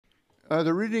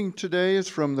The reading today is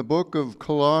from the book of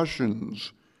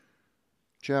Colossians,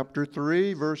 chapter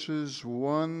 3, verses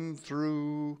 1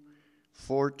 through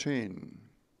 14.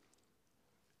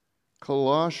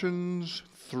 Colossians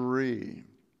 3,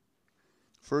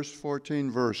 first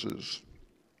 14 verses,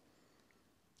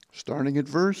 starting at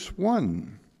verse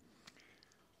 1.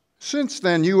 Since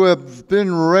then you have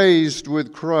been raised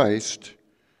with Christ.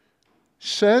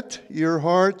 Set your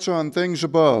hearts on things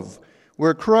above,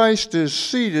 where Christ is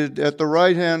seated at the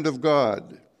right hand of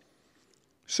God.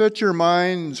 Set your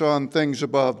minds on things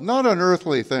above, not on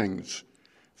earthly things,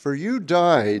 for you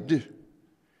died,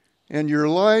 and your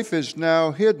life is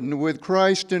now hidden with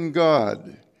Christ in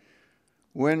God.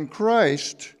 When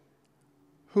Christ,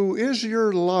 who is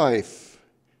your life,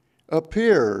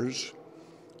 appears,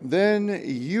 then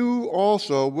you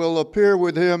also will appear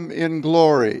with him in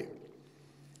glory.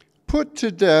 Put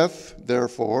to death,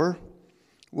 therefore,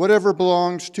 whatever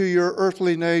belongs to your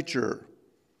earthly nature: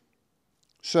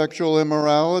 sexual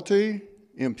immorality,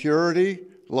 impurity,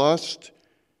 lust,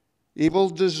 evil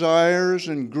desires,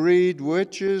 and greed,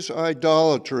 which is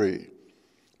idolatry.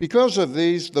 Because of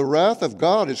these, the wrath of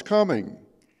God is coming.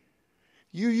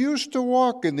 You used to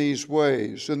walk in these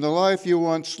ways in the life you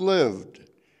once lived,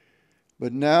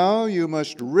 but now you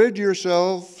must rid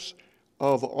yourselves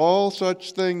of all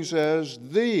such things as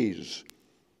these: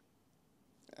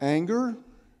 anger,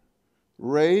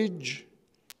 rage,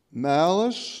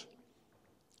 malice,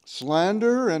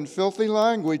 slander, and filthy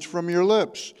language from your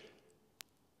lips.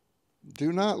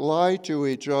 Do not lie to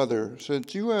each other,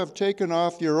 since you have taken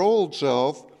off your old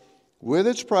self with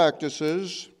its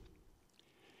practices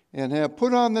and have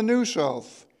put on the new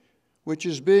self, which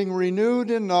is being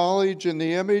renewed in knowledge in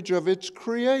the image of its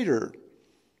Creator.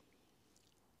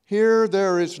 Here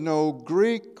there is no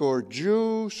Greek or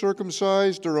Jew,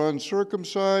 circumcised or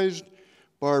uncircumcised,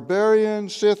 barbarian,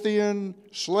 Scythian,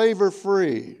 slave or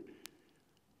free,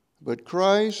 but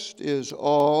Christ is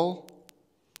all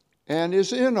and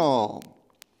is in all.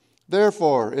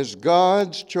 Therefore, as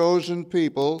God's chosen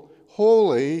people,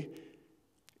 holy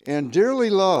and dearly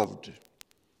loved,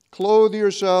 clothe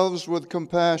yourselves with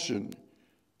compassion,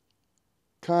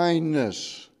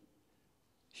 kindness,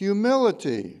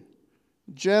 humility,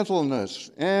 gentleness,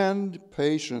 and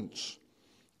patience.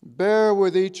 Bear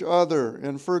with each other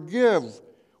and forgive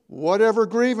whatever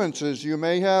grievances you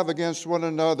may have against one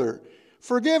another.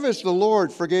 Forgive as the Lord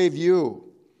forgave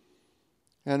you.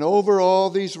 And over all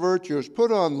these virtues,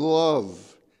 put on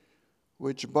love,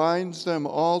 which binds them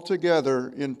all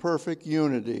together in perfect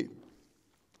unity.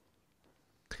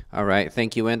 All right.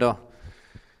 Thank you, Wendell.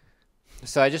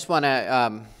 So I just want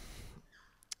to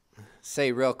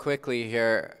say real quickly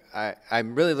here,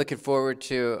 I'm really looking forward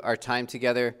to our time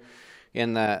together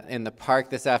in the park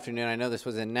this afternoon. I know this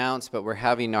was announced, but we're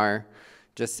having our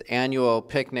just annual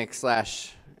picnic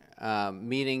 /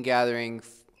 meeting gathering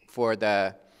for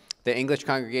the English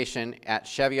congregation at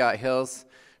Cheviot Hills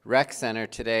Rec Center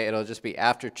today. It'll just be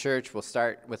after church. We'll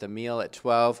start with a meal at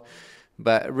 12,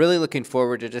 but really looking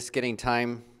forward to just getting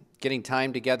time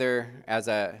together as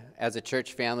a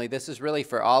church family. This is really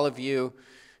for all of you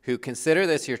who consider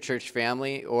this your church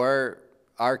family or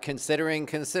are considering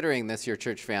this your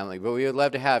church family, but we would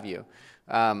love to have you.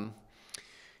 And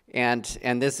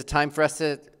this is a time for us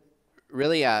to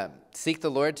really seek the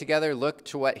Lord together, look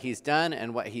to what He's done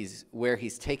and where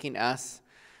He's taking us,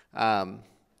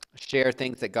 share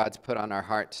things that God's put on our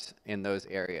hearts in those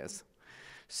areas.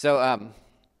 So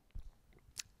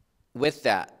with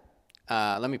that,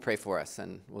 let me pray for us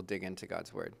and we'll dig into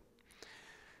God's Word.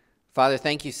 Father,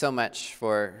 thank you so much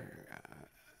for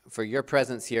your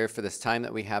presence here, for this time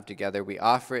that we have together. We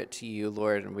offer it to you,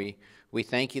 Lord, and we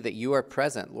thank you that you are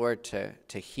present, Lord,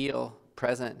 to heal,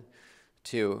 present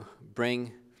to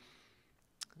bring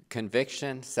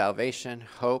conviction, salvation,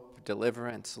 hope,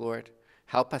 deliverance, Lord.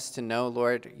 Help us to know,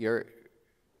 Lord,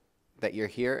 that you're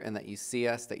here and that you see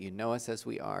us, that you know us as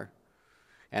we are,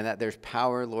 and that there's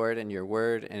power, Lord, in your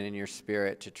word and in your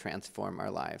spirit to transform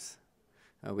our lives.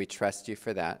 We trust you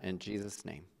for that. In Jesus'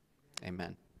 name,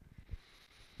 amen.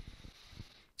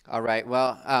 All right,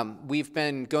 well, we've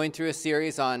been going through a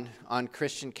series on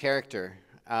Christian character,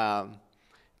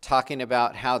 talking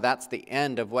about how that's the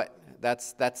end of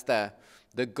that's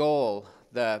the goal,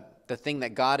 the thing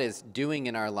that God is doing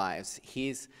in our lives.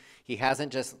 He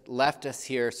hasn't just left us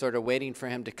here sort of waiting for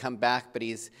him to come back, but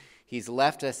he's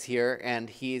left us here and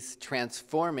he's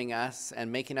transforming us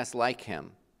and making us like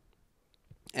him.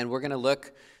 And we're going to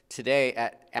look today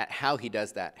at how he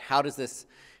does that. How does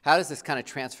this kind of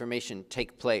transformation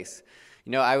take place?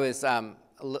 You know, I was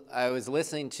I was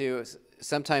listening to,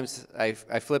 sometimes I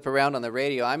flip around on the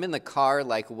radio. I'm in the car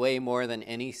like way more than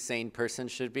any sane person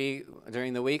should be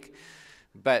during the week.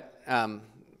 But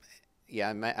yeah,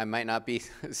 I might not be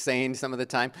sane some of the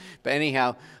time. But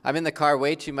anyhow, I'm in the car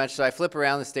way too much, so I flip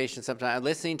around the station sometimes. I'm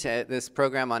listening to this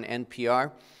program on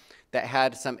NPR that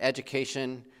had some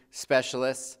education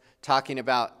specialists talking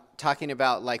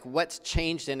about like what's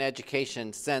changed in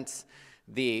education since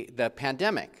the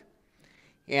pandemic.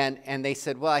 And they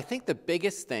said, well, I think the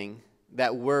biggest thing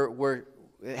that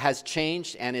has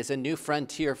changed and is a new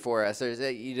frontier for us,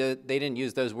 they didn't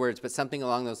use those words, but something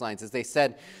along those lines, is they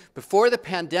said, before the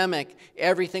pandemic,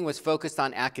 everything was focused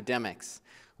on academics.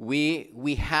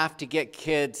 We have to get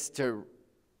kids to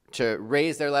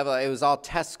raise their level. It was all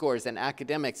test scores and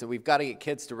academics, and we've got to get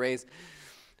kids to raise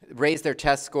their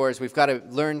test scores. We've got to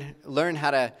learn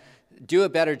how to do a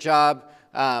better job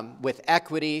with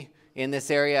equity in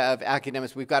this area of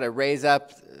academics. We've got to raise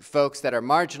up folks that are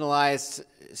marginalized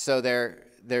so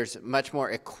there's much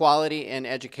more equality in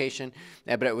education,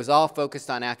 but it was all focused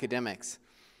on academics.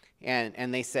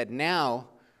 And they said, now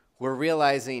we're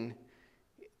realizing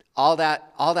all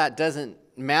that doesn't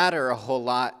matter a whole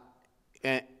lot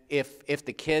if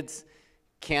the kids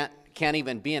can't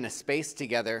even be in a space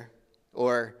together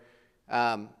or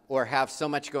have so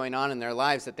much going on in their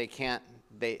lives that they can't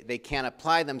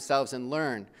apply themselves and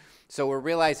learn. So we're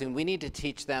realizing we need to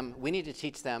teach them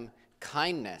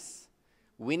kindness.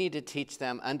 We need to teach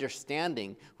them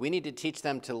understanding. We need to teach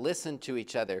them to listen to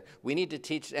each other. We need to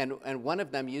teach, and one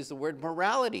of them used the word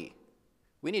morality.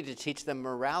 We need to teach them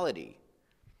morality.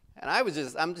 And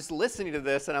I'm just listening to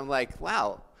this, and I'm like,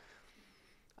 wow.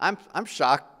 I'm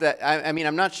shocked that, I mean,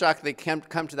 I'm not shocked they can't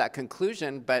come to that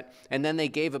conclusion, and then they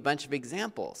gave a bunch of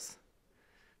examples.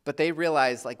 But they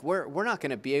realized, like, we're not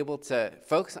going to be able to,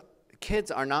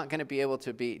 kids are not going to be able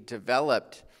to be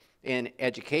developed in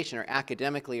education or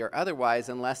academically or otherwise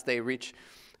unless they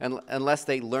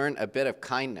learn a bit of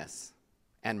kindness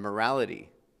and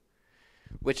morality,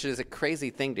 which is a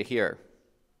crazy thing to hear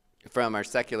from our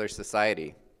secular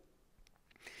society.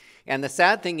 And the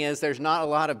sad thing is there's not a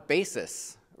lot of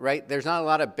basis, right? There's not a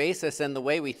lot of basis in the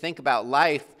way we think about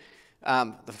life,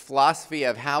 the philosophy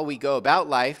of how we go about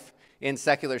life in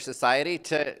secular society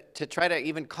to try to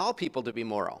even call people to be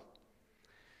moral.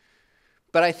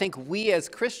 But I think we as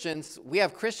Christians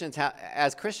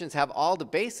have all the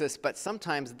basis, but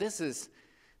sometimes this is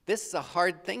a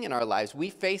hard thing in our lives. We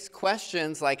face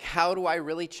questions like, how do I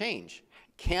really change?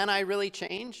 Can I really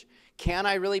change? Can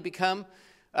I really become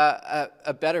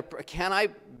can I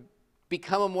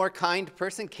become a more kind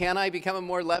person? Can I become a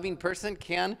more loving person?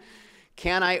 Can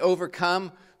I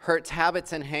overcome hurts,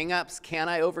 habits, and hang-ups? Can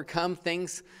I overcome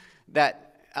things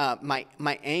that my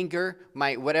anger,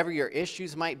 whatever your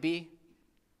issues might be?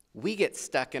 We get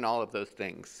stuck in all of those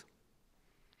things.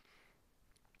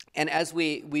 And as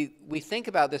we think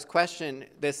about this question,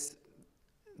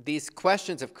 these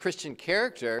questions of Christian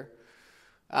character,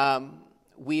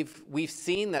 we've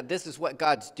seen that this is what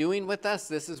God's doing with us.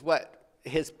 This is what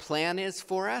His plan is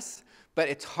for us. But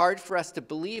it's hard for us to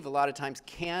believe a lot of times.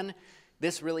 Can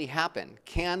this really happen?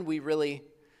 Can we really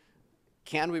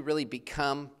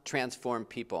become transformed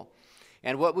people?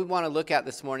 And what we want to look at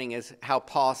this morning is how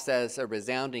Paul says a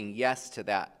resounding yes to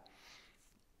that.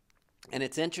 And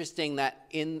it's interesting that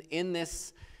in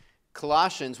this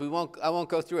Colossians, I won't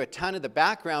go through a ton of the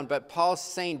background, but Paul's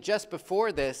saying just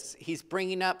before this, he's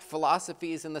bringing up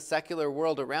philosophies in the secular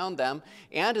world around them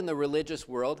and in the religious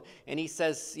world. And he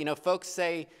says, folks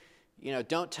say,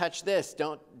 don't touch this,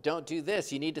 don't do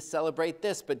this. You need to celebrate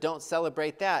this, but don't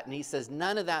celebrate that. And he says,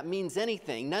 none of that means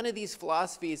anything. None of these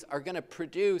philosophies are going to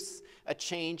produce a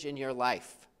change in your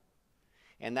life.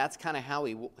 And that's kind of how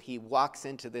he walks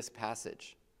into this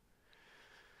passage.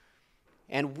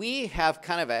 And we have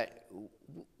kind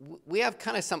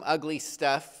of some ugly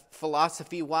stuff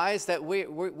philosophy-wise that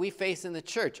we face in the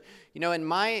church. In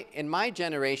my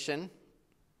generation,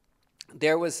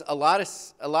 there was a lot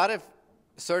of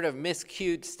sort of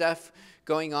miscued stuff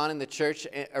going on in the church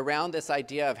around this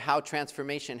idea of how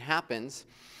transformation happens.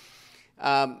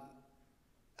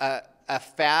 A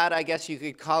fad, I guess you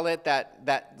could call it,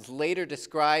 that's later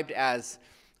described as,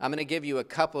 I'm going to give you a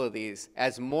couple of these,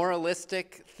 as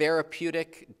moralistic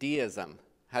therapeutic deism.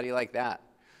 How do you like that?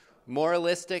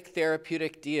 Moralistic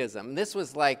therapeutic deism. This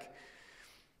was like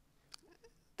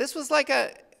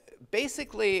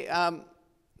basically a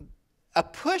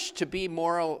push to be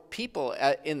moral people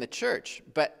in the church,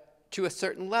 but to a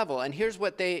certain level. And here's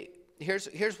what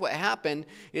happened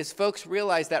is folks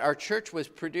realized that our church was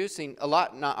producing a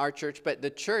lot, not our church, but the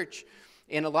church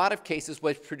in a lot of cases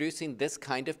was producing this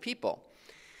kind of people.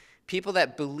 people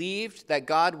that believed that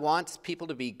God wants people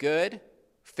to be good,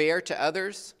 fair to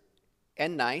others,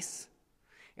 and nice,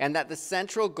 and that the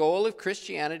central goal of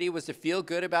Christianity was to feel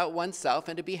good about oneself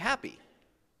and to be happy.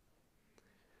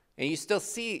 And you still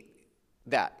see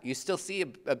that. You still see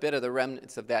a bit of the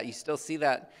remnants of that. You still see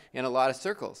that in a lot of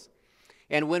circles.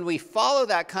 And when we follow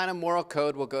that kind of moral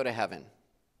code, we'll go to heaven.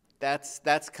 That's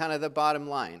kind of the bottom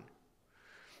line.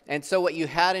 And so what you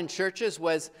had in churches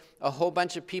was a whole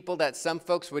bunch of people that some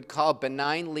folks would call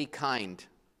benignly kind.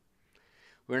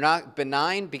 We're not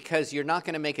benign because you're not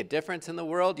going to make a difference in the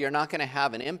world. You're not going to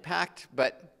have an impact,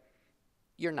 but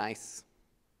you're nice.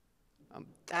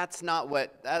 That's not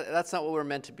what we're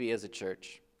meant to be as a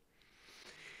church.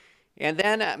 And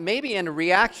then maybe in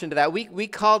reaction to that, we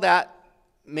call that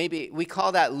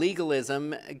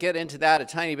legalism. Get into that a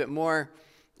tiny bit more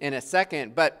in a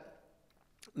second, but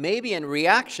maybe in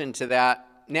reaction to that,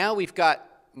 now we've got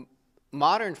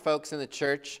modern folks in the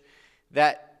church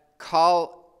that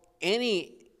call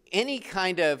any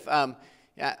kind of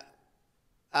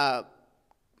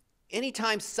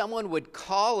anytime someone would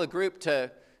call a group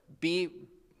to be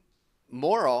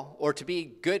moral or to be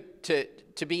good,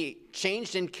 to be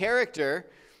changed in character,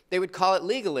 they would call it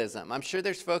legalism. I'm sure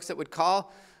there's folks that would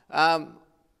call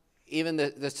even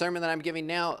the sermon that I'm giving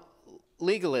now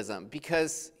legalism,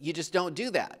 because you just don't do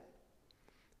that.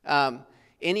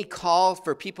 Any call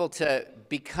for people to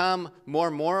become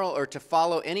more moral or to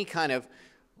follow any kind of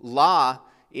law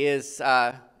is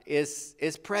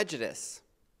prejudice,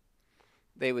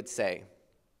 they would say.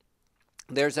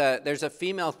 There's a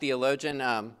female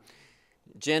theologian,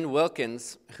 Jen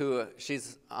Wilkins, who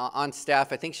she's on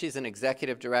staff. I think she's an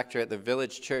executive director at the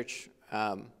Village Church,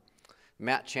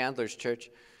 Matt Chandler's church.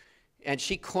 And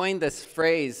she coined this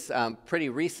phrase pretty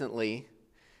recently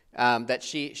that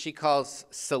she calls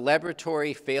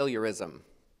celebratory failureism.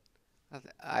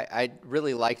 I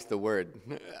really liked the word.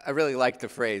 I really liked the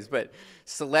phrase, but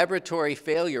celebratory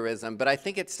failureism. But I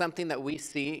think it's something that we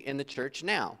see in the church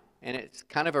now. And it's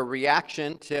kind of a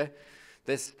reaction to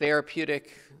this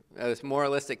this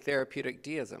moralistic therapeutic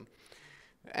deism.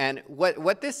 And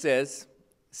what this is,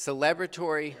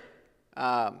 celebratory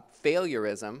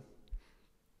failureism,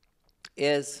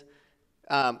 is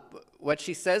what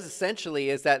she says essentially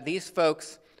is that these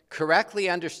folks correctly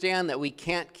understand that we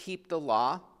can't keep the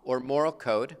law or moral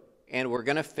code, and we're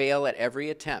going to fail at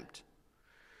every attempt.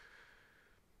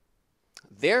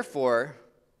 Therefore,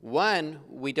 one,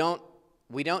 we don't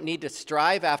need to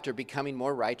strive after becoming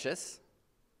more righteous.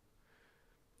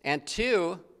 And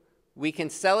two, we can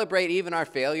celebrate even our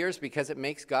failures because it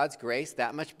makes God's grace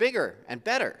that much bigger and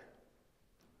better.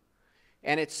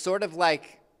 And it's sort of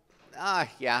like, I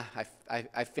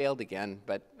failed again,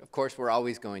 but of course we're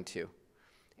always going to.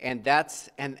 And that's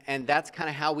kind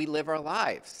of how we live our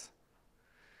lives.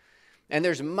 And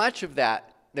there's much of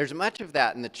that. There's much of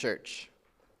that in the church.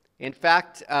 In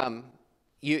fact,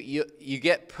 you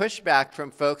get pushback from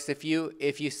folks if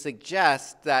you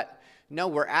suggest that no,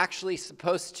 we're actually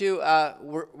supposed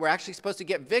to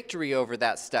get victory over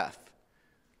that stuff.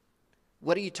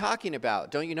 What are you talking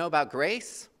about? Don't you know about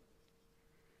grace?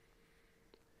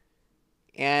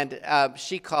 And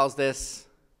she calls this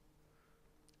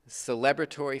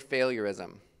celebratory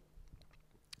failureism.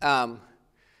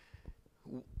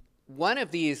 One of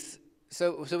these,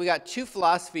 so we got two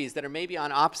philosophies that are maybe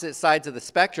on opposite sides of the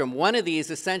spectrum. One of these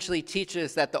essentially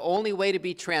teaches that the only way to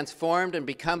be transformed and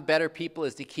become better people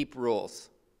is to keep rules.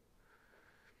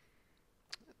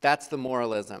 That's the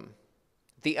moralism.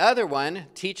 The other one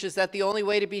teaches that the only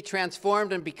way to be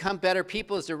transformed and become better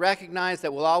people is to recognize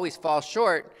that we'll always fall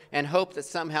short and hope that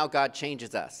somehow God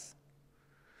changes us.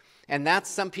 And that's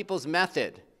some people's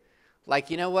method.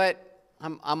 Like, you know what?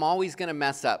 I'm always going to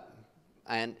mess up.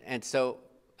 And so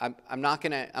I'm not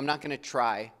gonna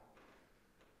try.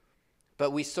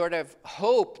 But we sort of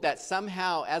hope that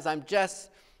somehow, as I'm just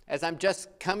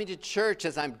coming to church,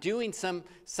 as I'm doing some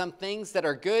things that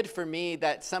are good for me,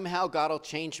 that somehow God will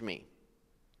change me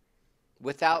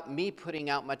without me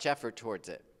putting out much effort towards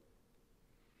it.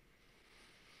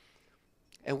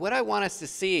 And what I want us to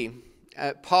see,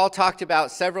 Paul talked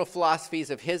about several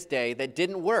philosophies of his day that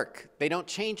didn't work. They don't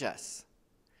change us.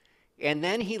 And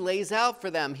then he lays out for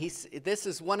them, this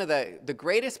is one of the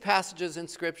greatest passages in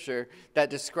Scripture that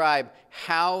describe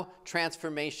how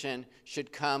transformation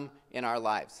should come in our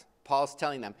lives. Paul's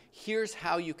telling them, here's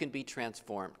how you can be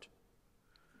transformed.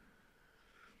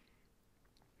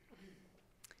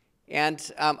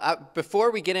 And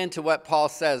before we get into what Paul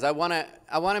says, I want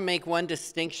to make one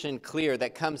distinction clear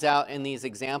that comes out in these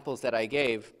examples that I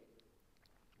gave.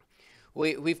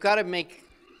 We've got to make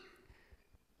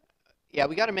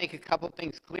a couple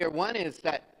things clear. One is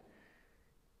that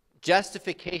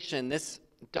Justification, this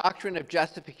doctrine of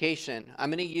justification, I'm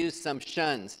going to use some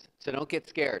shuns, so don't get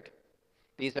scared.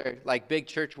 These are like big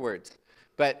church words,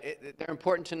 but they're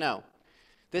important to know.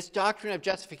 This doctrine of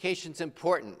justification is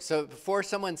important. So before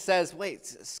someone says, wait,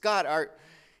 Scott,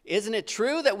 isn't it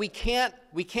true that we can't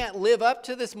live up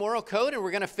to this moral code and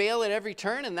we're going to fail at every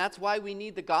turn, and that's why we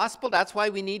need the gospel? That's why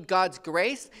we need God's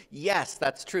grace? Yes,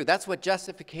 that's true. That's what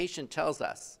justification tells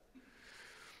us.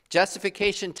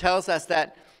 Justification tells us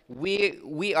that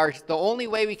we are, the only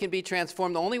way we can be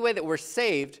transformed, the only way that we're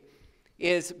saved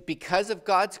is because of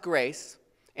God's grace,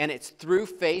 and it's through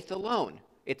faith alone.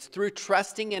 It's through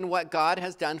trusting in what God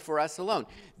has done for us alone.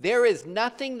 There is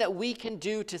nothing that we can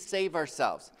do to save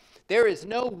ourselves. There is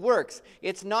no works.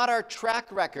 It's not our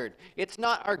track record. It's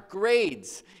not our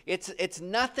grades. It's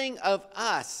nothing of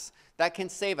us that can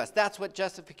save us. That's what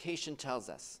justification tells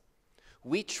us.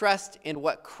 We trust in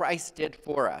what Christ did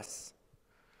for us.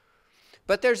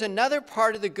 But there's another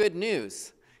part of the good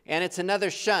news, and it's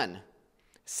another shun,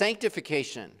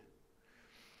 sanctification.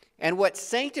 And what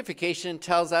sanctification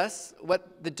tells us,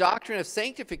 what the doctrine of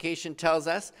sanctification tells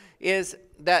us, is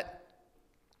that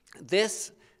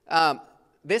this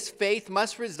faith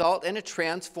must result in a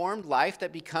transformed life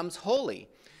that becomes holy.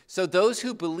 So those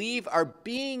who believe are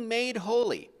being made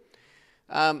holy.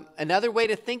 Another way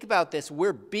to think about this,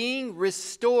 we're being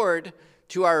restored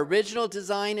to our original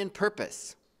design and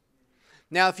purpose.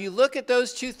 Now, if you look at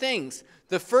those two things,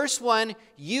 the first one,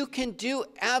 you can do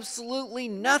absolutely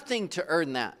nothing to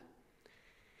earn that.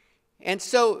 And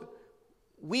so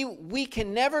we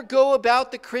can never go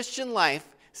about the Christian life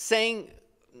saying,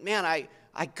 man, I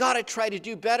got to try to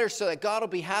do better so that God will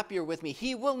be happier with me.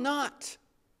 He will not.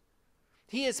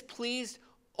 He is pleased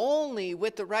only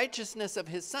with the righteousness of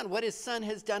his Son, what his Son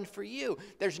has done for you.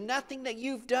 There's nothing that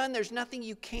you've done, there's nothing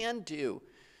you can do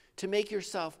to make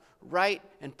yourself right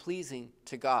and pleasing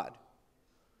to God.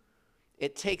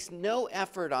 It takes no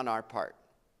effort on our part.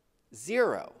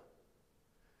 Zero.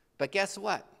 But guess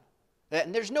what?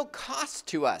 And there's no cost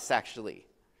to us, actually.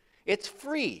 It's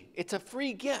free. It's a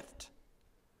free gift.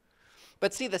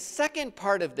 But see, the second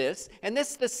part of this, and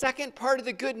this is the second part of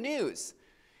the good news.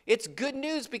 It's good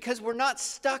news because we're not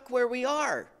stuck where we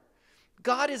are.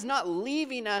 God is not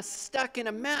leaving us stuck in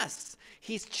a mess.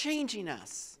 He's changing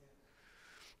us.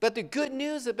 But the good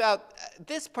news about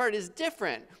this part is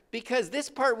different, because this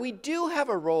part we do have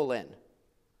a role in.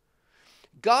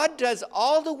 God does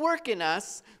all the work in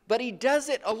us, but he does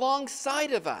it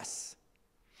alongside of us.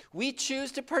 We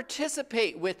choose to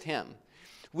participate with him.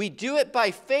 We do it by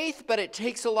faith, but it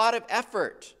takes a lot of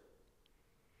effort.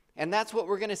 And that's what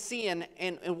we're going to see in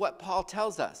what Paul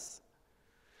tells us.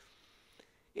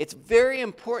 It's very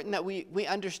important that we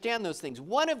understand those things.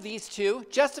 One of these two,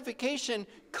 justification,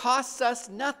 costs us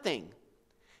nothing.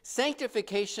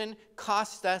 Sanctification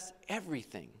costs us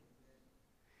everything.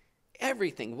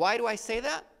 Everything. Why do I say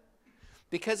that?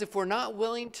 Because if we're not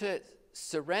willing to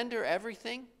surrender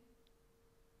everything,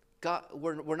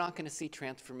 we're not going to see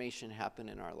transformation happen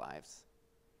in our lives.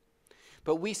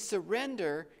 But we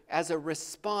surrender as a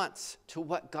response to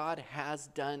what God has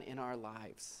done in our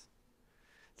lives.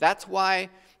 That's why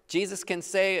Jesus can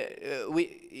say,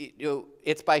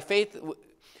 it's by faith.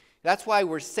 That's why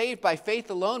we're saved by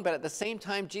faith alone, but at the same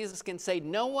time, Jesus can say,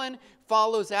 no one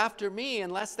follows after me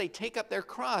unless they take up their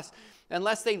cross,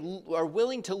 unless they are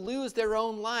willing to lose their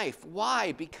own life.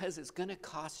 Why? Because it's going to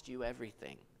cost you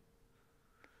everything.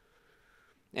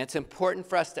 And it's important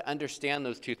for us to understand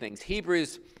those two things.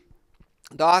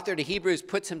 The author to Hebrews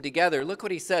puts them together. Look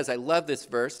what he says. I love this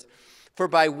verse. For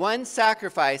by one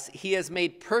sacrifice he has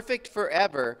made perfect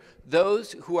forever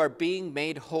those who are being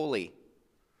made holy.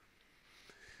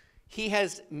 He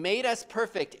has made us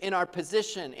perfect in our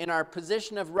position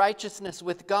of righteousness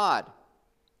with God.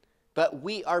 But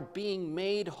we are being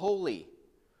made holy.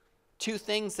 Two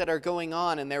things that are going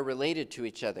on, and they're related to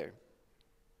each other.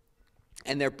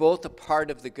 And they're both a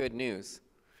part of the good news.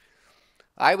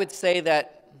 I would say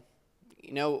that,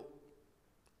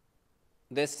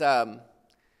 this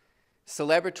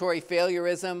celebratory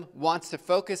failureism wants to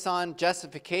focus on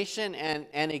justification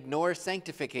and ignore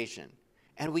sanctification.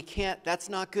 And we can't, that's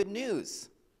not good news.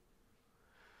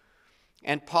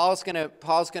 And Paul's going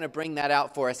to bring that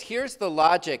out for us. Here's the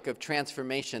logic of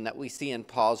transformation that we see in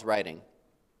Paul's writing.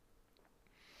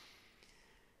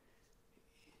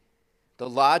 The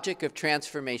logic of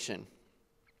transformation.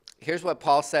 Here's what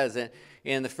Paul says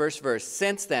in the first verse.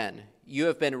 Since then, you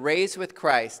have been raised with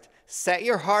Christ. Set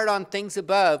your heart on things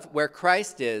above, where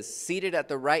Christ is, seated at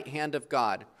the right hand of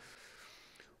God.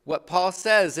 What Paul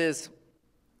says is,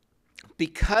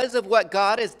 because of what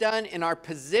God has done in our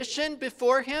position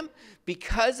before him,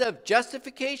 because of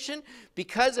justification,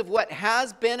 because of what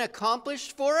has been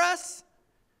accomplished for us,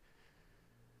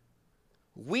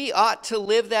 we ought to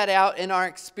live that out in our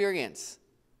experience,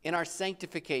 in our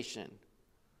sanctification.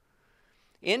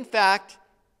 In fact,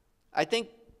 I think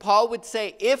Paul would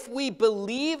say, if we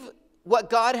believe what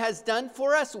God has done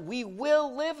for us, we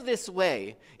will live this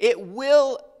way.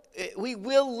 We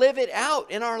will live it out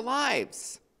in our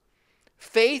lives.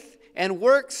 Faith and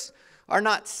works are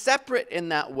not separate in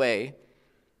that way,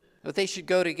 but they should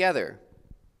go together.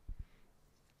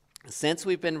 Since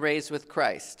we've been raised with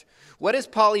Christ. What does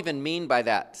Paul even mean by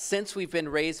that? Since we've been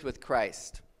raised with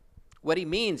Christ. What he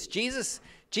means, Jesus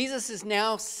is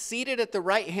now seated at the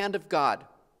right hand of God,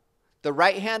 the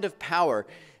right hand of power.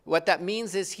 What that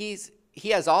means is he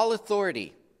has all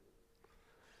authority.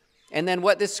 And then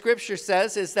what this scripture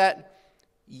says is that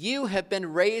you have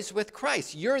been raised with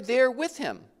Christ. You're there with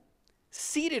him,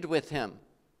 seated with him.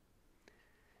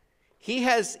 He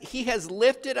has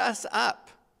lifted us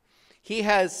up. He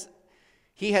has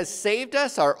saved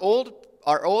us. Our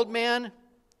old man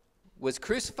was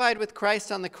crucified with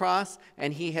Christ on the cross,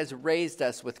 and he has raised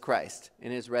us with Christ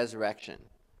in his resurrection.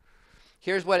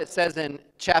 Here's what it says in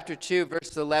chapter 2,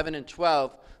 verses 11 and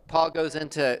 12. Paul goes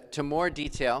into more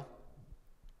detail.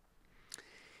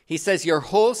 He says, your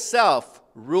whole self,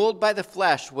 ruled by the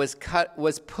flesh, was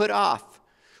put off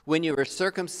when you were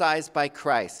circumcised by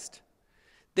Christ.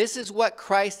 This is what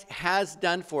Christ has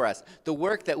done for us, the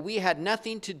work that we had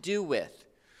nothing to do with,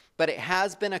 but it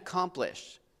has been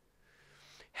accomplished.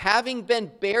 Having been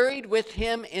buried with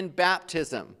him in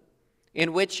baptism,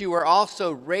 in which you were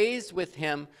also raised with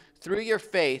him through your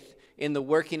faith in the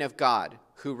working of God,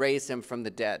 who raised him from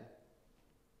the dead.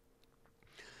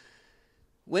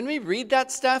 When we read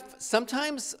that stuff,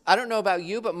 sometimes, I don't know about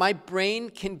you, but my brain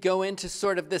can go into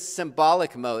sort of this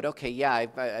symbolic mode. Okay, yeah,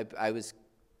 I was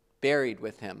buried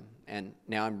with him, and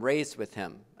now I'm raised with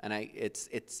him, and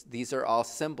these are all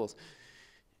symbols.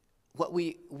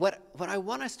 What I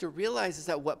want us to realize is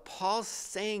that what Paul's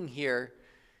saying here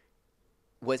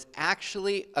was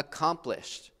actually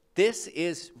accomplished. This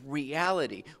is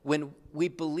reality when we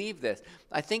believe this.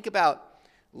 I think about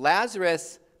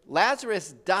Lazarus.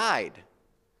 Lazarus died.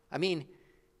 I mean,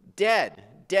 dead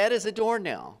as a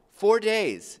doornail, 4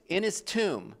 days in his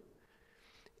tomb.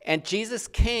 And Jesus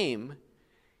came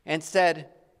and said,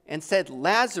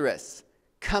 Lazarus,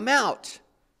 come out.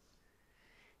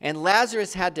 And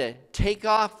Lazarus had to take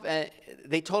off,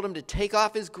 they told him to take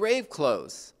off his grave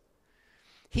clothes.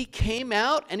 He came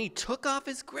out and he took off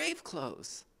his grave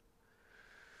clothes.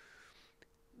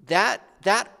 That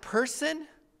person,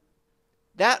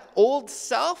 that old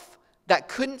self that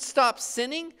couldn't stop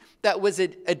sinning, that was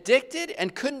addicted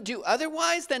and couldn't do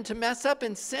otherwise than to mess up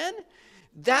and sin,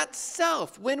 that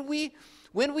self, when we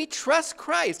trust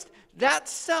Christ, that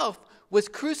self was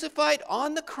crucified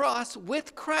on the cross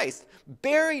with Christ,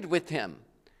 buried with him.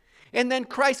 And then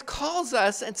Christ calls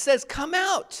us and says, come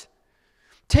out.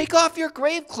 Take off your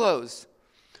grave clothes.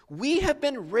 We have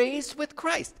been raised with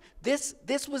Christ. This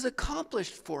was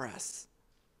accomplished for us.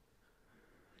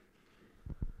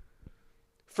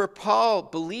 For Paul,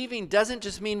 believing doesn't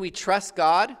just mean we trust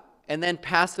God and then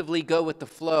passively go with the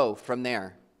flow from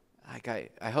there.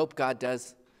 I hope God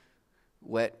does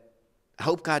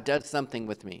something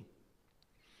with me.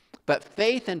 But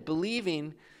faith and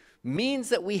believing means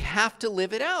that we have to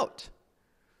live it out.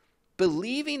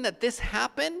 Believing that this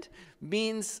happened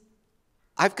means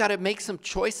I've got to make some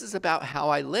choices about how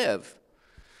I live.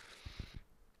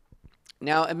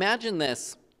 Now imagine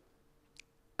this.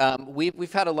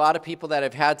 We've had a lot of people that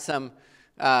have had some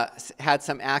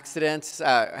accidents,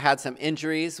 had some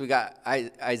injuries. We got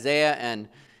Isaiah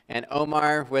and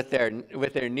Omar with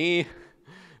their knee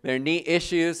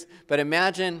issues. But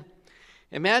imagine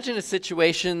a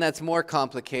situation that's more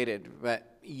complicated.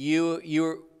 But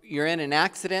you're in an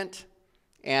accident,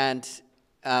 and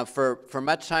for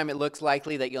much time it looks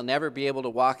likely that you'll never be able to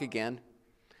walk again.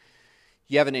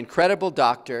 You have an incredible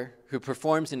doctor who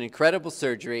performs an incredible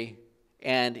surgery,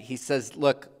 and he says,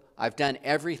 look, I've done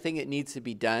everything that needs to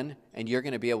be done, and you're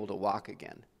going to be able to walk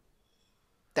again.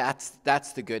 That's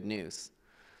the good news.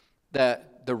 The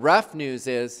rough news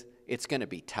is it's going to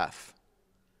be tough.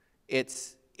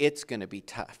 It's going to be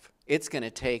tough. It's going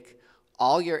to take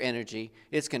all your energy.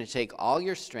 It's going to take all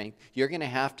your strength. You got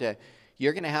to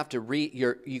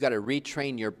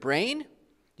retrain your brain.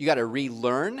 You got to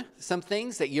relearn some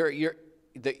things that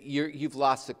you've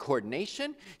lost the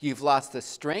coordination. You've lost the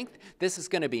strength. This is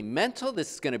going to be mental.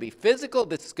 This is going to be physical.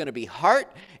 This is going to be heart,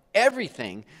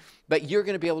 everything. But you're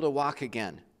going to be able to walk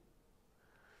again.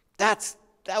 That's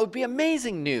would be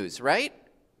amazing news, right?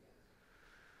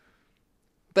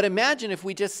 But imagine if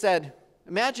we just said,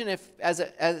 imagine if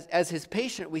as his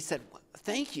patient we said,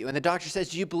 thank you. And the doctor says,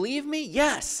 do you believe me?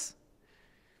 Yes.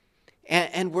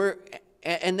 And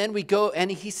then we go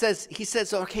and he says,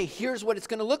 okay, here's what it's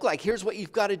going to look like. Here's what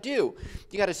you've got to do.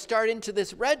 You got to start into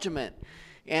this regimen.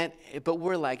 But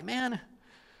we're like, man,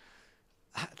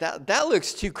 that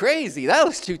looks too crazy. That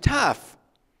looks too tough.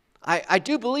 I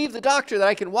do believe the doctor that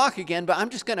I can walk again, but I'm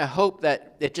just going to hope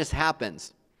that it just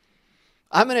happens.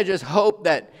 I'm going to just hope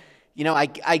that,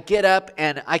 I get up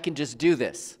and I can just do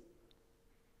this.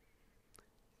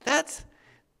 That's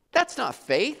not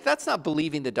faith. That's not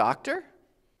believing the doctor.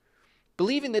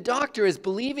 Believing the doctor is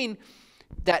believing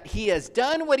that he has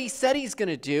done what he said he's going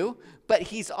to do, but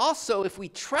he's also, if we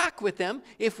track with him,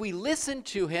 if we listen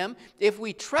to him, if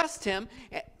we trust him,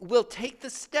 we'll take the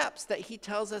steps that he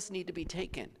tells us need to be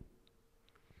taken.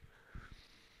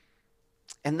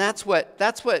 And that's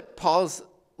what Paul's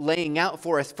laying out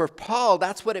for us. For Paul,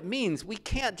 that's what it means. We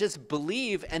can't just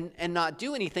believe and not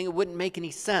do anything. It wouldn't make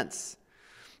any sense.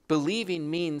 Believing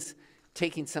means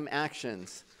taking some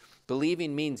actions.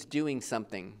 Believing means doing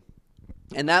something.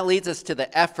 And that leads us to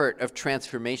the effort of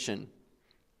transformation.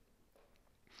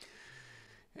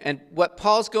 And what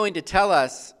Paul's going to tell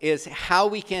us is how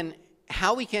we can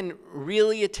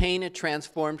really attain a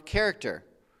transformed character.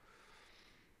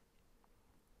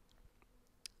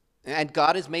 And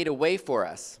God has made a way for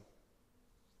us.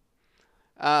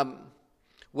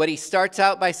 What he starts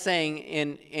out by saying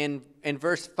in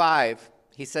verse 5,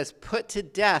 he says, put to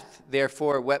death,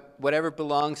 therefore, whatever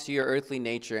belongs to your earthly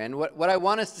nature. And what I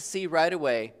want us to see right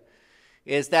away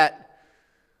is that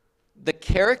the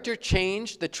character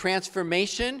change, the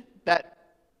transformation that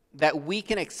we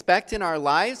can expect in our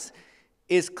lives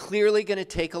is clearly going to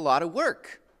take a lot of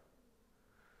work.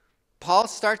 Paul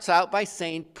starts out by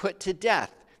saying, put to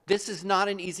death. This is not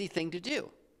an easy thing to do.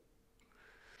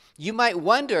 You might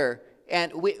wonder,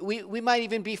 and we might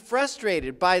even be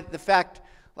frustrated by the fact,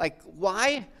 like,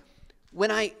 why,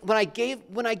 when I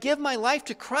give my life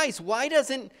to Christ, why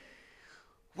doesn't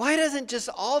just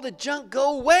all the junk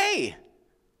go away?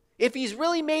 If he's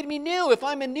really made me new, if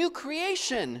I'm a new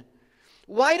creation,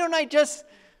 why don't I just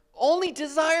only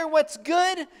desire what's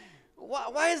good?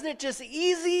 Why isn't it just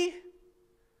easy?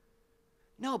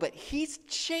 No, but he's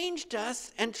changed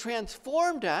us and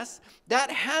transformed us. That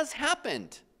has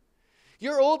happened.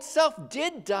 Your old self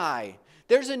did die.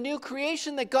 There's a new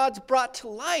creation that God's brought to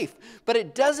life. But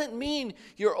it doesn't mean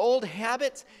your old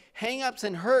habits, hang-ups,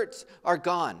 and hurts are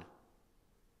gone.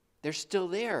 They're still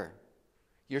there.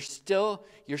 You're still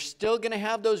going to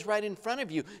have those right in front of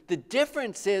you. The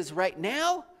difference is right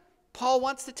now, Paul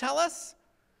wants to tell us,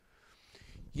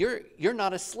 you're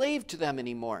not a slave to them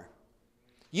anymore.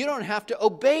 You don't have to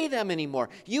obey them anymore.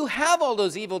 You have all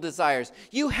those evil desires.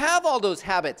 You have all those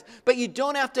habits, but you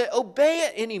don't have to obey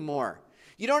it anymore.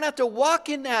 You don't have to walk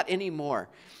in that anymore.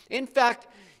 In fact,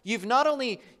 you've not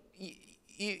only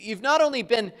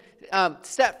been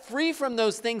set free from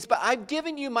those things, but I've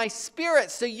given you my Spirit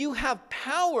so you have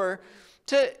power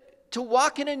to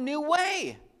walk in a new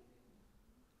way.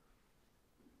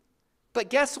 But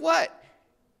guess what?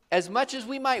 As much as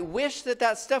we might wish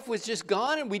that stuff was just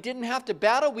gone and we didn't have to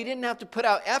battle, we didn't have to put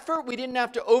out effort, we didn't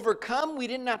have to overcome, we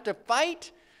didn't have to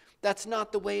fight, that's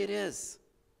not the way it is.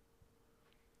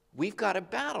 We've got to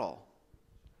battle.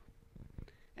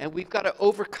 And we've got to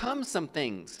overcome some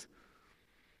things.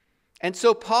 And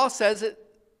so Paul says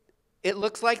it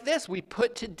looks like this. We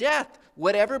put to death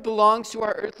whatever belongs to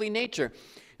our earthly nature.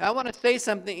 I want to say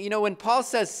something. When Paul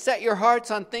says, set your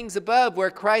hearts on things above, where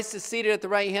Christ is seated at the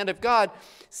right hand of God,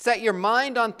 set your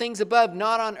mind on things above,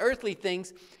 not on earthly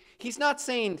things. He's not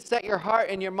saying set your heart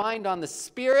and your mind on the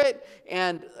spirit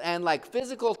and like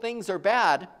physical things are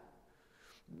bad.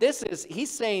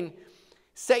 He's saying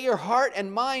set your heart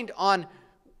and mind on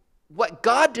what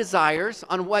God desires,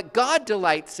 on what God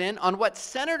delights in, on what's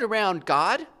centered around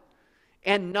God,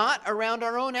 and not around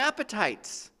our own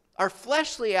appetites, our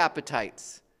fleshly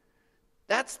appetites.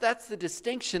 That's the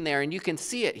distinction there, and you can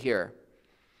see it here.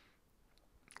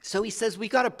 So he says we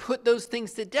got to put those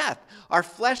things to death. Our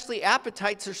fleshly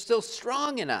appetites are still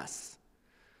strong in us.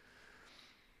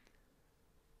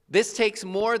 This takes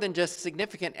more than just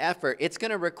significant effort. It's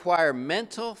going to require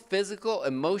mental, physical,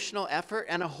 emotional effort,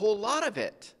 and a whole lot of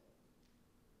it.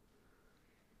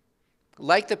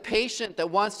 Like the patient that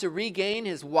wants to regain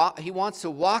he wants to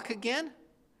walk again.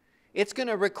 It's going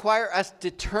to require us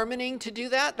determining to do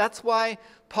that. That's why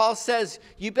Paul says,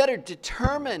 you better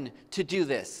determine to do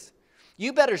this.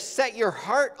 You better set your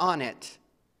heart on it.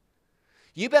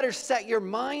 You better set your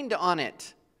mind on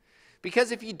it.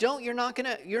 Because if you don't, you're not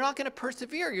gonna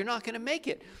persevere. You're not gonna make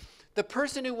it. The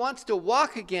person who wants to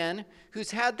walk again,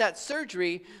 who's had that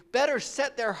surgery, better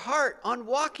set their heart on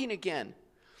walking again.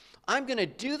 I'm going to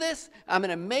do this. I'm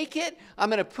going to make it. I'm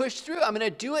going to push through. I'm going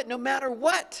to do it no matter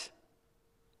what.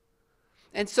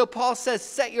 And so Paul says,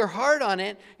 set your heart on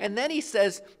it. And then he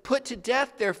says, put to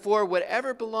death, therefore,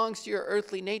 whatever belongs to your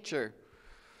earthly nature.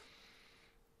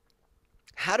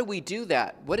 How do we do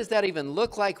that? What does that even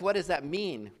look like? What does that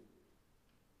mean?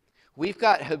 We've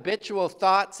got habitual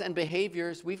thoughts and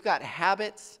behaviors. We've got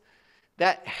habits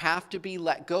that have to be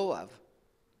let go of.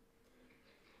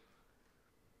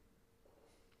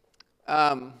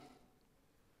 I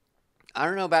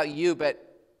don't know about you,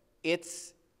 but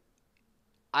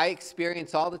I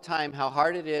experience all the time how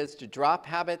hard it is to drop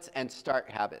habits and start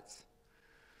habits.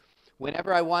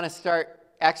 Whenever I want to start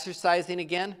exercising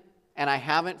again, and I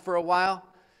haven't for a while,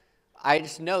 I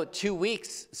just know 2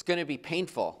 weeks is going to be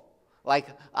painful. Like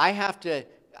I have to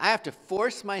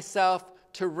force myself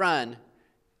to run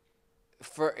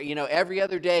for every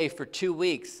other day for 2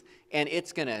 weeks, and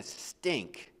it's going to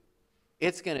stink.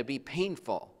 It's going to be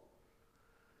painful.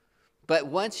 But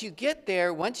once you get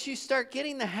there, once you start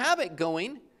getting the habit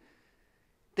going,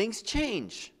 things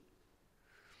change.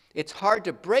 It's hard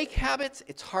to break habits,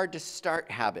 it's hard to start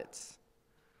habits.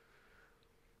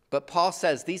 But Paul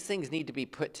says these things need to be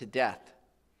put to death.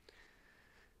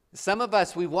 Some of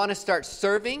us, we want to start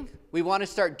serving. We want to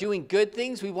start doing good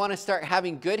things. We want to start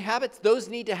having good habits. Those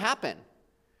need to happen.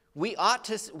 We ought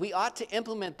to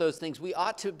implement those things. We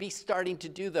ought to be starting to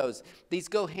do those. These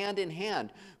go hand in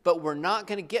hand. But we're not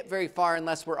going to get very far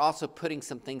unless we're also putting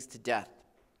some things to death.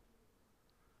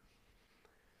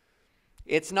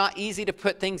 It's not easy to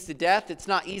put things to death. It's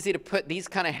not easy to put these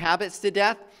kind of habits to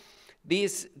death.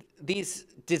 These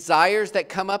desires that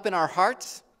come up in our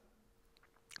hearts,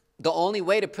 the only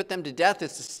way to put them to death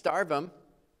is to starve them.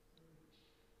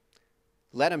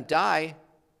 Let them die.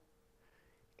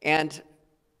 And,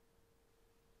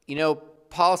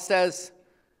 Paul says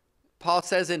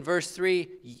in verse 3,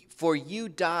 for you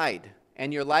died,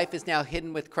 and your life is now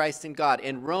hidden with Christ in God.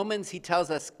 In Romans, he tells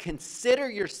us, consider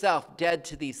yourself dead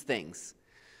to these things.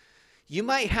 You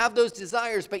might have those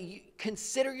desires, but you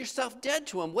consider yourself dead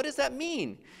to them. What does that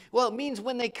mean? Well, it means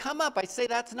when they come up, I say,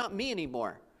 that's not me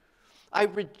anymore. I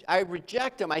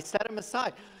reject them. I set them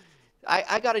aside.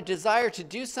 I got a desire to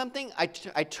do something. I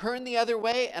turn the other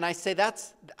way, and I say,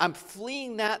 I'm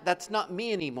fleeing that. That's not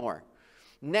me anymore.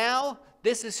 Now,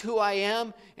 this is who I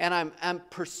am, and I'm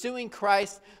pursuing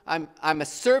Christ. I'm a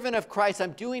servant of Christ.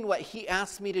 I'm doing what he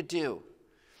asked me to do.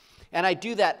 And I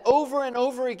do that over and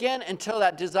over again until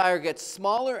that desire gets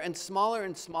smaller and smaller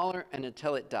and smaller, and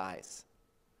until it dies.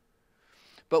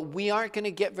 But we aren't going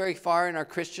to get very far in our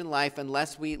Christian life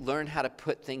unless we learn how to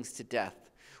put things to death.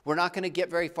 We're not going to get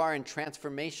very far in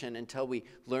transformation until we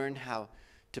learn how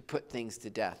to put things to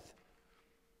death.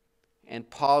 And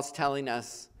Paul's telling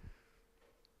us,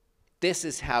 this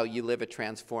is how you live a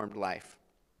transformed life.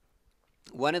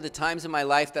 One of the times in my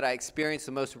life that I experienced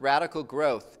the most radical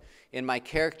growth in my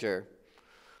character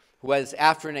was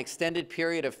after an extended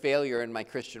period of failure in my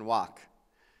Christian walk.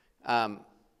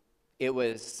 It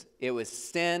was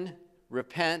sin,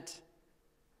 repent,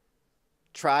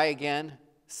 try again.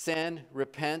 Sin,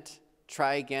 repent,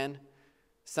 try again.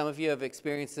 Some of you have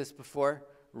experienced this before.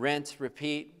 Rinse,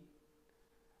 repeat,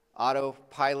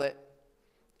 autopilot,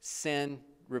 sin,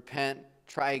 repent,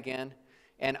 try again.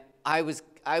 And I was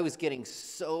getting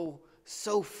so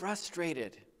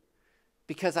frustrated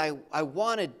because I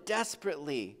wanted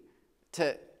desperately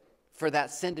for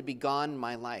that sin to be gone in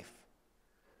my life.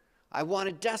 I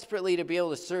wanted desperately to be able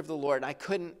to serve the Lord, and I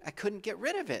couldn't get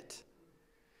rid of it.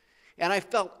 And I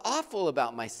felt awful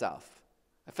about myself.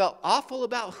 I felt awful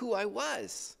about who I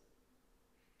was.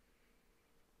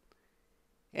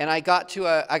 And I got to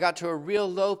a real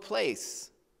low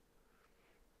place.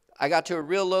 I got to a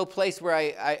real low place where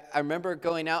I remember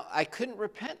going out. I couldn't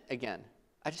repent again.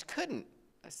 I just couldn't.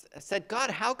 I said,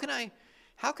 God, how can I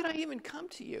even come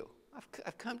to you?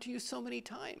 I've come to you so many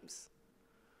times.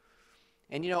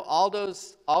 And all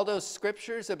those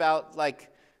scriptures about like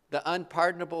the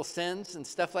unpardonable sins and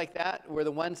stuff like that were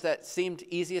the ones that seemed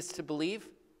easiest to believe.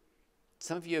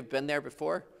 Some of you have been there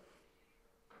before.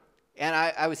 And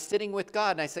I was sitting with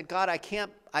God, and I said, God, I can't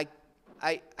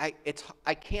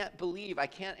believe, I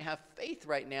can't have faith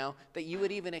right now that you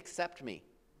would even accept me,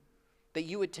 that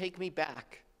you would take me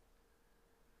back.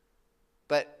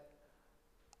 But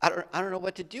I don't know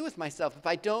what to do with myself. If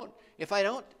I don't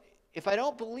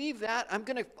believe that, I'm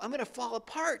gonna fall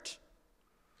apart.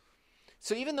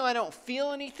 So even though I don't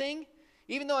feel anything,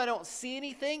 even though I don't see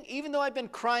anything, even though I've been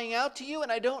crying out to you and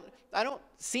I don't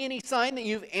see any sign that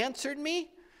you've answered me,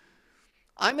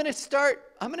 I'm going to start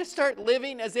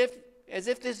living as if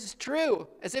this is true,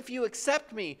 as if you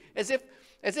accept me, as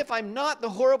if I'm not the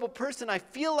horrible person I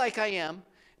feel like I am,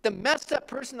 the messed up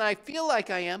person that I feel like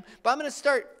I am, but I'm going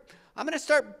to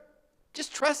start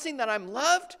just trusting that I'm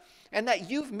loved and that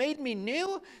you've made me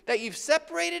new, that you've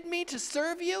separated me to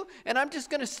serve you, and I'm just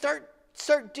going to start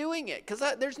doing it because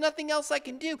there's nothing else I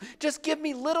can do. Just give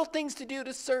me little things to do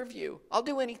to serve you. I'll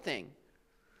do anything.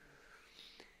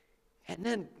 And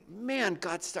then, man,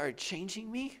 God started changing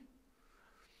me.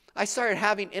 I started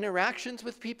having interactions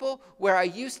with people where I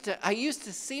used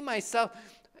to see myself,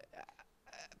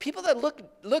 people that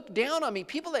look down on me,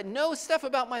 people that know stuff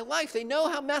about my life, they know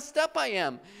how messed up I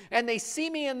am, and they see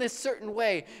me in this certain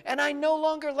way, and I no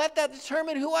longer let that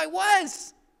determine who I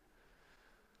was.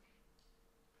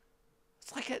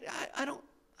 It's like I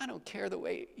don't care the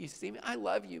way you see me. I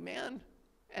love you, man,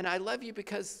 and I love you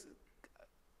because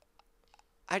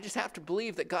I just have to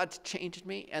believe that God's changed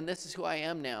me, and this is who I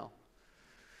am now.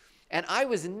 And I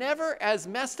was never as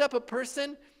messed up a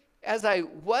person as I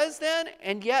was then,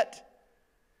 and yet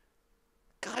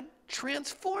God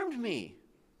transformed me.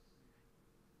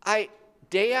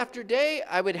 Day after day,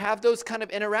 I would have those kind of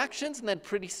interactions, and then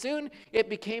pretty soon it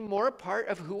became more a part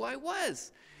of who I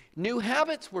was. New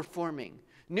habits were forming,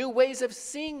 new ways of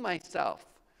seeing myself,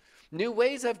 new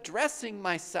ways of dressing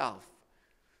myself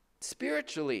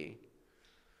spiritually.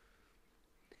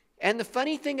 And the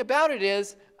funny thing about it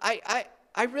is,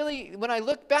 I really, when I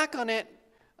look back on it,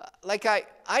 like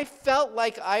I felt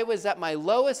like I was at my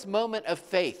lowest moment of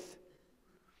faith.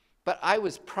 But I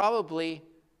was probably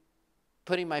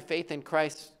putting my faith in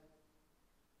Christ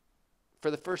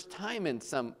for the first time in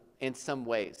some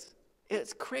ways.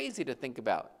 It's crazy to think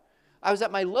about. I was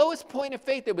at my lowest point of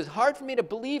faith. It was hard for me to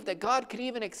believe that God could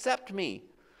even accept me.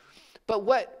 But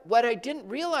what I didn't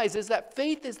realize is that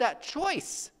faith is that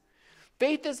choice.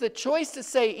 Faith is the choice to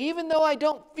say, even though I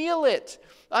don't feel it,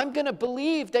 I'm going to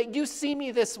believe that you see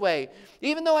me this way.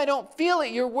 Even though I don't feel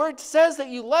it, your word says that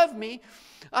you love me.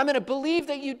 I'm going to believe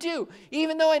that you do.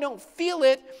 Even though I don't feel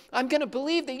it, I'm going to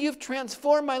believe that you've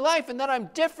transformed my life and that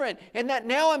I'm different and that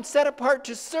now I'm set apart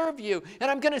to serve you, and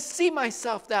I'm going to see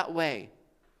myself that way.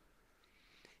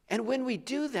 And when we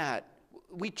do that,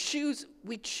 we choose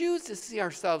to see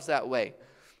ourselves that way.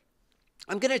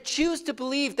 I'm going to choose to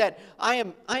believe that I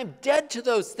am dead to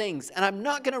those things and I'm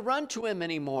not going to run to him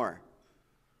anymore.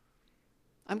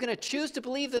 I'm going to choose to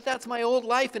believe that that's my old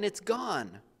life and it's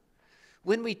gone.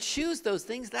 When we choose those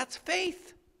things, that's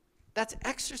faith. That's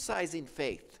exercising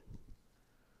faith.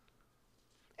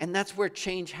 And that's where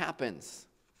change happens.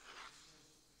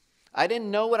 I didn't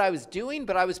know what I was doing,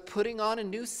 but I was putting on a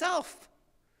new self.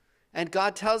 And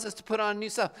God tells us to put on a new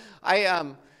self.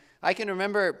 I can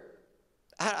remember,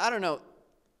 I don't know,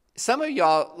 some of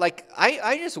y'all, like,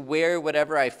 I just wear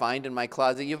whatever I find in my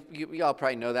closet. Y'all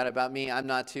probably know that about me. I'm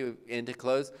not too into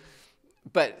clothes.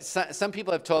 But some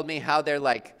people have told me how they're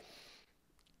like,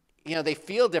 you know, they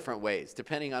feel different ways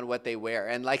depending on what they wear.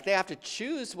 And like they have to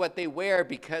choose what they wear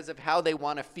because of how they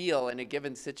want to feel in a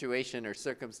given situation or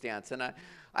circumstance. And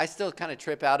I still kind of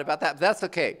trip out about that, but that's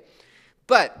okay.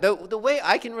 But the way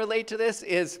I can relate to this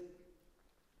is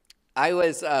I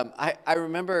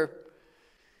remember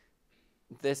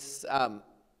this,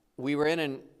 we were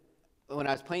when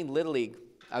I was playing Little League,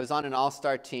 I was on an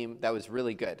all-star team that was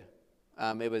really good.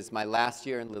 It was my last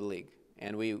year in Little League,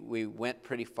 and we went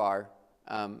pretty far.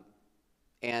 That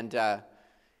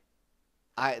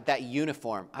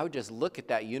uniform, I would just look at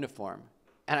that uniform,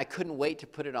 and I couldn't wait to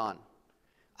put it on.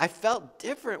 I felt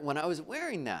different when I was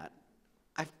wearing that.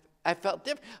 I felt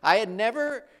different. I had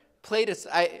never played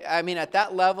I mean, at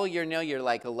that level, you're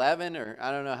like 11, or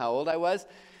I don't know how old I was,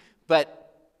 but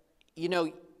you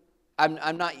know,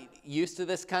 I'm not used to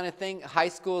this kind of thing. High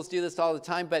schools do this all the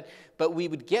time, but we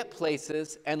would get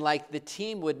places, and like the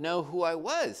team would know who I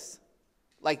was.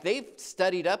 Like they've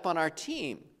studied up on our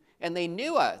team, and they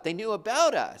knew us. They knew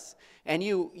about us. And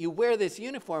you wear this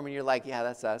uniform, and you're like, yeah,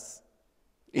 that's us.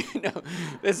 You know,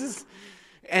 this is,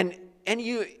 and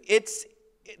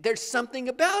there's something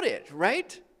about it,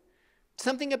 right?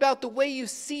 Something about the way you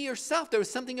see yourself. There was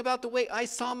something about the way I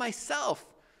saw myself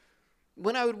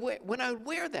when I would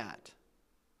wear that.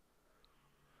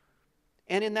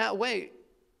 And in that way,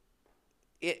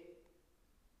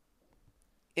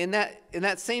 in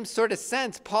that same sort of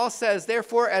sense, Paul says,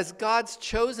 therefore, as God's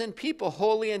chosen people,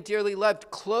 holy and dearly loved,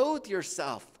 clothe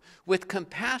yourself with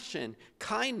compassion,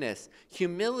 kindness,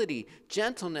 humility,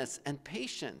 gentleness, and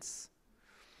patience.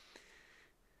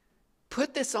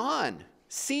 Put this on.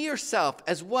 See yourself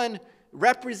as one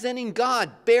representing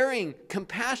God, bearing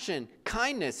compassion,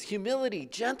 kindness, humility,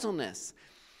 gentleness.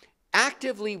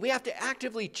 Actively, we have to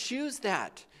actively choose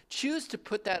that. Choose to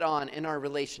put that on in our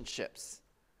relationships.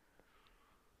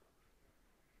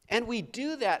 And we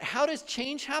do that. How does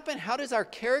change happen? How does our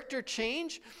character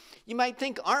change? You might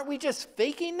think, aren't we just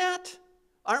faking that?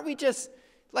 Aren't we just,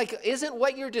 like, isn't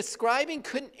what you're describing,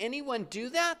 couldn't anyone do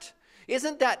that?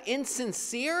 Isn't that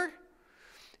insincere?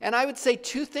 And I would say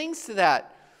two things to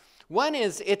that. One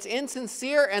is it's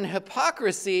insincere and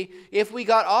hypocrisy if we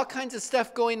got all kinds of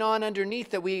stuff going on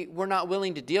underneath that we're not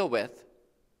willing to deal with.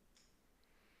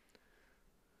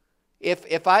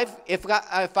 If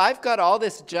I've got all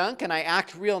this junk and I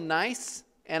act real nice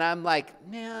and I'm like,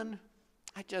 man,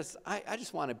 I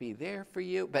just want to be there for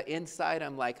you, but inside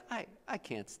I'm like, I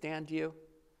can't stand you.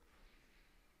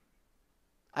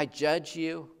 I judge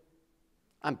you.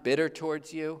 I'm bitter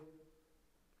towards you,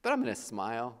 but I'm going to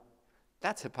smile.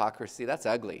 That's hypocrisy. That's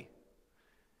ugly.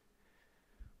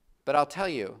 But I'll tell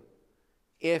you,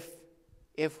 if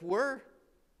we're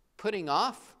putting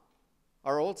off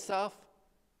our old self,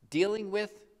 dealing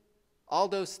with all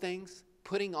those things,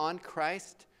 putting on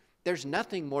Christ, there's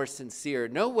nothing more sincere,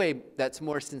 no way that's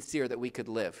more sincere that we could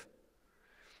live.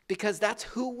 Because that's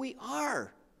who we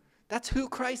are. That's who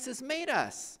Christ has made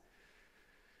us.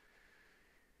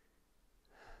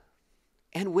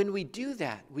 And when we do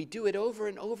that, we do it over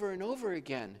and over and over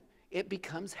again, it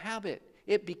becomes habit.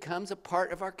 It becomes a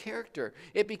part of our character.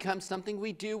 It becomes something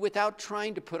we do without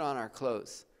trying to put on our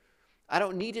clothes. I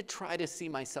don't need to try to see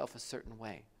myself a certain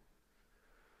way.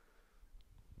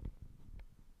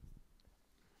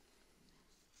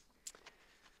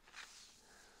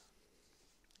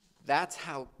 That's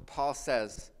how Paul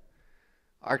says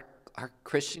our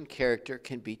Christian character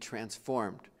can be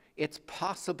transformed. It's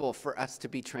possible for us to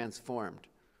be transformed.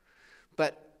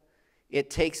 But it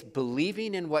takes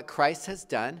believing in what Christ has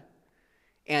done.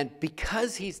 And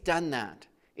because he's done that,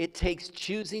 it takes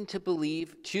choosing to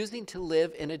believe, choosing to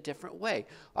live in a different way.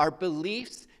 Our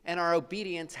beliefs and our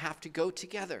obedience have to go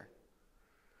together.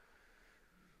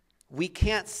 We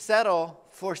can't settle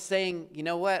for saying, you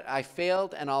know what, I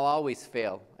failed and I'll always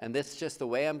fail. And this is just the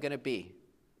way I'm going to be.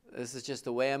 This is just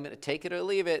the way I'm going to take it or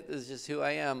leave it. This is just who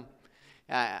I am.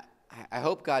 I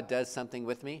hope God does something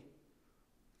with me.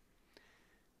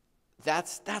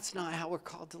 That's not how we're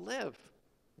called to live.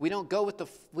 We don't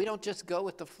just go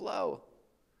with the flow.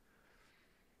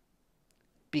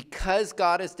 Because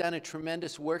God has done a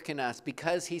tremendous work in us,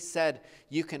 because he said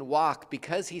you can walk,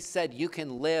 because he said you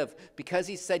can live, because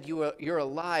he said you're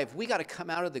alive, we got to come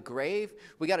out of the grave.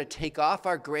 We got to take off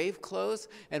our grave clothes,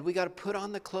 and we got to put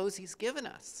on the clothes he's given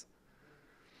us.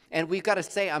 And we've got to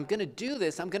say, I'm going to do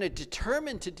this. I'm going to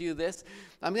determine to do this.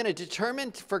 I'm going to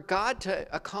determine for God to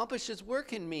accomplish his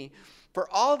work in me, for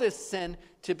all this sin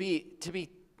to be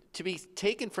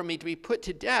taken from me, to be put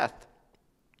to death.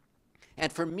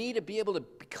 And for me to be able to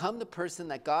become the person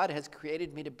that God has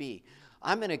created me to be.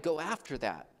 I'm going to go after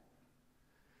that.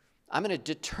 I'm going to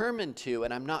determine to,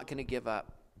 and I'm not going to give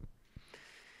up.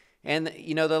 And,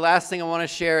 you know, the last thing I want to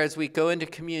share as we go into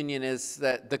communion is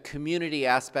that the community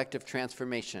aspect of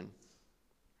transformation.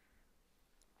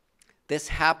 This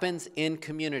happens in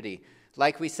community.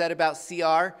 Like we said about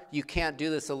CR, you can't do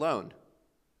this alone.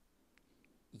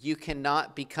 You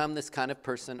cannot become this kind of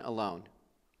person alone.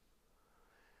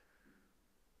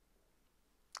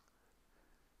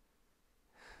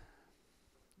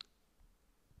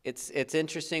 It's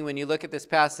interesting when you look at this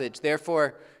passage.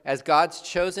 Therefore, as God's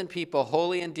chosen people,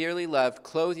 holy and dearly loved,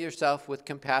 clothe yourself with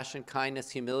compassion, kindness,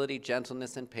 humility,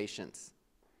 gentleness, and patience.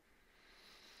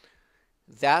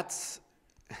 That's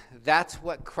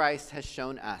what Christ has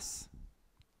shown us.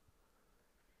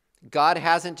 God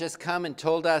hasn't just come and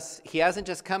told us,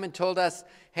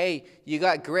 hey, you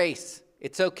got grace.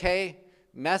 It's okay.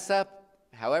 Mess up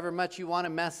however much you want to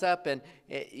mess up, and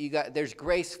there's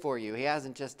grace for you. He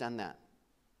hasn't just done that.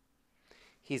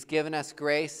 He's given us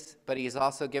grace, but he's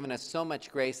also given us so much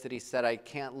grace that he said, I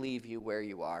can't leave you where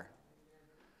you are.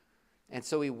 And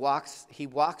so he walks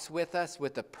with us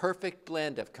with a perfect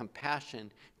blend of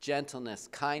compassion, gentleness,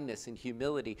 kindness, and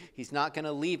humility. He's not going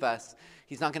to leave us.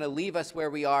 He's not going to leave us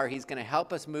where we are. He's going to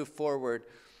help us move forward,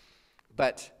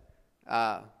 but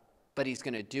he's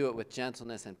going to do it with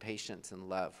gentleness and patience and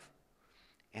love.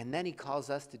 And then he calls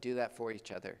us to do that for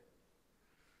each other.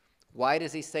 Why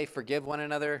does he say forgive one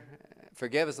another?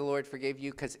 Forgive as the Lord forgave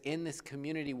you. Because in this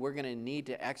community, we're going to need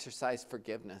to exercise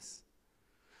forgiveness.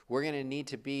 We're going to need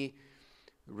to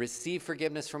receive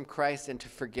forgiveness from Christ and to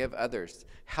forgive others.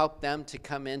 Help them to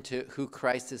come into who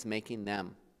Christ is making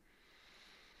them.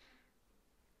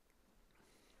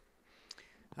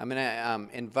 I'm going to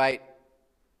invite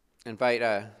invite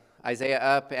Isaiah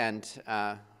up, and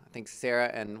I think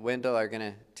Sarah and Wendell are going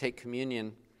to take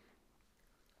communion.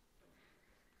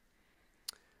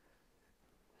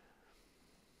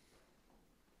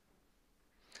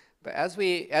 But as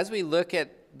we look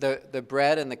at the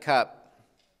bread and the cup,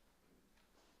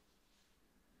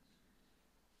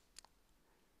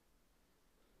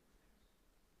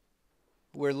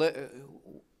 we're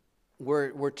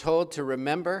told to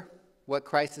remember what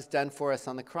Christ has done for us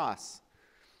on the cross.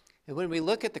 And when we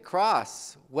look at the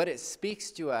cross, what it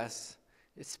speaks to us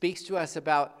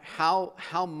about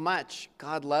how much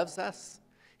God loves us,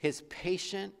 his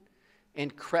patient,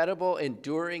 incredible,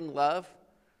 enduring love,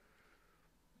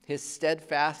 his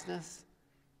steadfastness.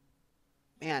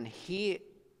 Man, he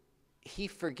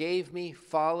forgave me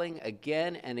falling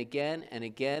again and again and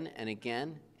again and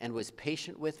again, and was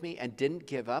patient with me and didn't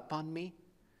give up on me.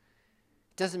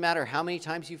 It doesn't matter how many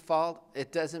times you fall.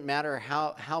 It doesn't matter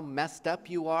how messed up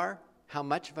you are, how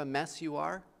much of a mess you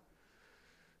are.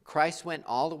 Christ went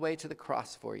all the way to the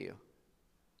cross for you.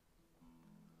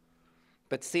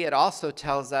 But see, it also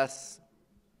tells us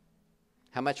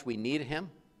how much we need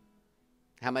him,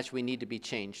 how much we need to be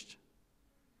changed.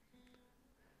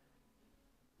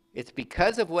 It's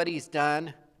because of what he's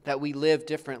done that we live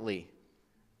differently.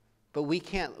 But we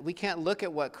can't look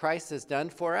at what Christ has done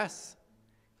for us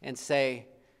and say,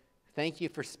 thank you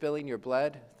for spilling your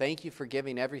blood. Thank you for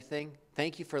giving everything.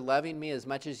 Thank you for loving me as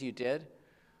much as you did.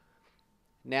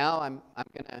 Now I'm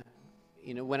going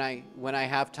to, when I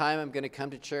have time, I'm going to come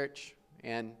to church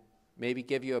and maybe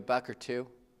give you $1 or $2.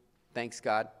 Thanks,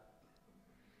 God.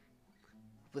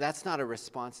 But that's not a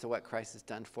response to what Christ has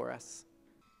done for us.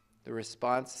 The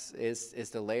response is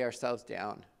to lay ourselves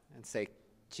down and say,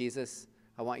 Jesus,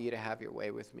 I want you to have your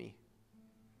way with me.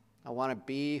 I want to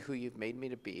be who you've made me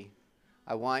to be.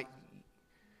 I want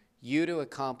you to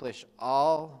accomplish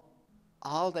all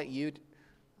that you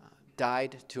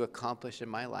died to accomplish in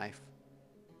my life.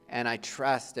 And I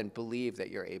trust and believe that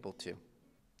you're able to.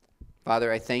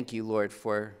 Father, I thank you, Lord,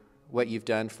 for what you've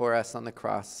done for us on the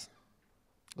cross.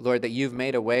 Lord, that you've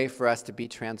made a way for us to be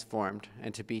transformed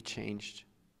and to be changed.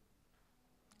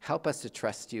 Help us to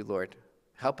trust you, Lord.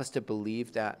 Help us to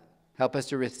believe that. Help us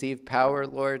to receive power,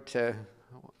 Lord, to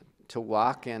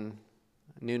walk in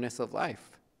newness of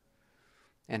life.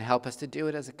 And help us to do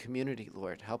it as a community,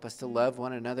 Lord. Help us to love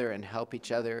one another and help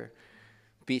each other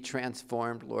be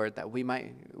transformed, Lord, that we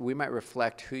might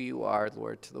reflect who you are,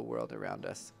 Lord, to the world around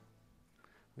us.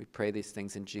 We pray these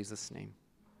things in Jesus' name.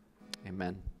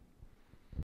 Amen.